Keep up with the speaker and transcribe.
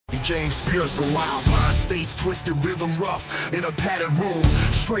James Pearson. Wild mind states, twisted rhythm rough in a padded room.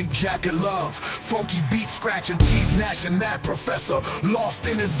 Straight jacket love, funky beat scratching, teeth gnashing. That professor lost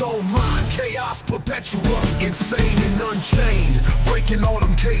in his own mind. Chaos perpetual, insane and unchained, breaking all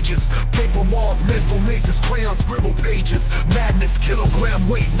them cages. Paper walls, mental mazes, crayon scribble pages. Madness, kilogram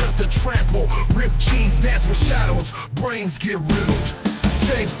weight, not to trample. Ripped jeans dance with shadows, brains get riddled.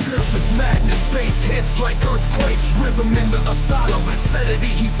 James Pearson's madness, face hits like earthquakes. Rhythm in the asylum, sanity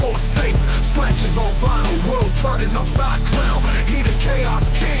he forsakes. Scratches on vinyl, world turning upside down. He the chaos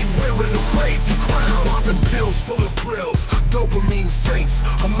king, wearing a crazy crown. Popping pills full of thrills, dopamine saints,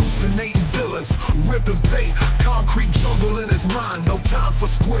 hallucinating villains, ripping paint. Concrete jungle in his mind, no time for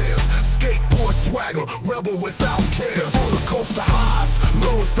squares. Skateboard swagger, rebel without care. Roller coaster highs,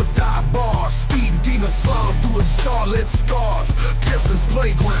 lowest of dive bars. Speed demon slime through them starlit scars. Pearson's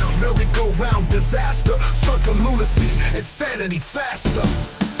playground, merry-go-round disaster. Circle lunacy, insanity faster.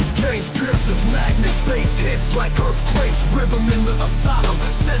 James Pearson's madness, face hits like earthquakes. Rhythm in the asylum,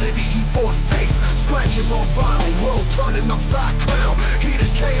 sanity he forsakes. Scratches on vinyl, world turning upside down. He the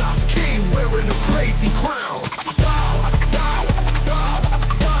chaos king, wearing a crazy crown.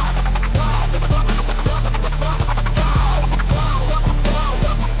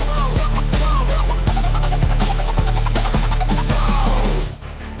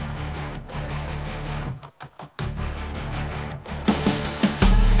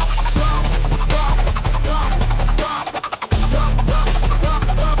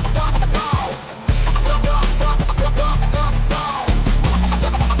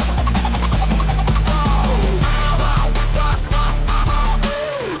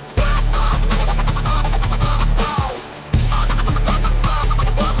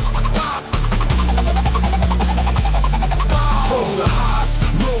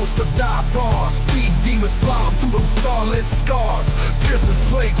 Speed demon slime through them starlit scars. Pearson's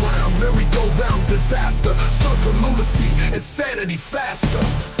playground, merry-go-round disaster. Circle lunacy, insanity faster.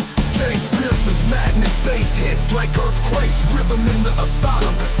 James Pearson's madness, face hits like earthquakes. Rhythm in the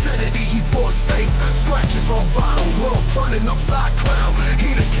asylum, sanity he forsakes. Scratches on vinyl, world turning upside down.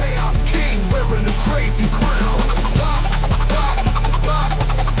 He the chaos king, wearing a crazy crown.